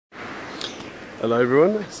Hello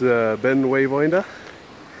everyone, it's Ben Waywinder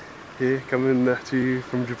here coming to you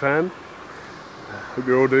from Japan. Hope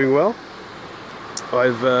you're all doing well.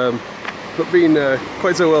 I've not been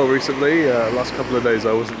quite so well recently. Last couple of days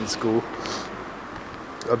I wasn't in school.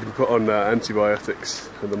 I've been put on antibiotics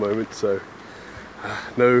at the moment, so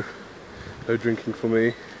no drinking for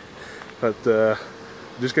me. But I'm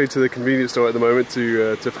just going to the convenience store at the moment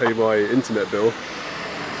to pay my internet bill.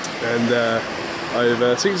 And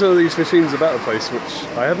I've seen some of these machines about the place, which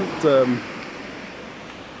I haven't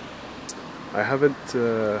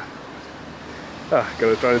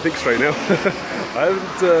gonna try and think straight now. I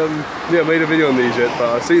haven't made a video on these yet, but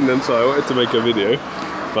I've seen them, so I wanted to make a video.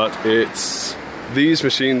 But it's these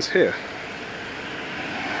machines here.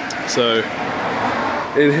 So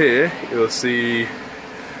in here you'll see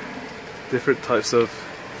different types of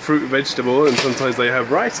fruit, vegetable, and sometimes they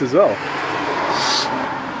have rice as well.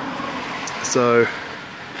 So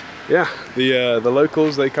yeah, the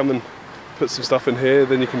locals, they come and put some stuff in here,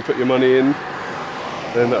 then you can put your money in,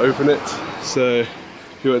 then open it. So if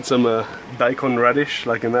you want some daikon radish,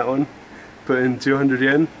 like in that one, put in 200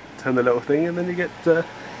 yen, turn the little thing, and then you get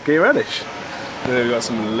your radish. Then we've got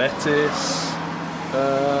some lettuce,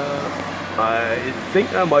 I think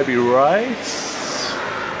that might be rice,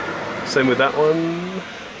 same with that one.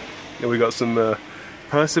 And we got some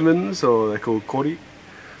persimmons, or they're called kori.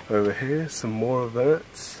 Over here, some more of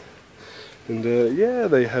that, and yeah,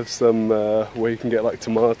 they have some where you can get like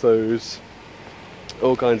tomatoes,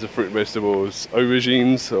 all kinds of fruit and vegetables,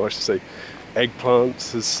 aubergines, or I should say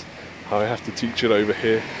eggplants is how I have to teach it over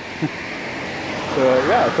here. So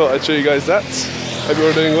yeah, I thought I'd show you guys that. Hope you're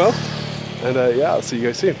all doing well, and yeah, I'll see you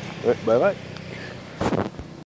guys soon. Right, bye bye.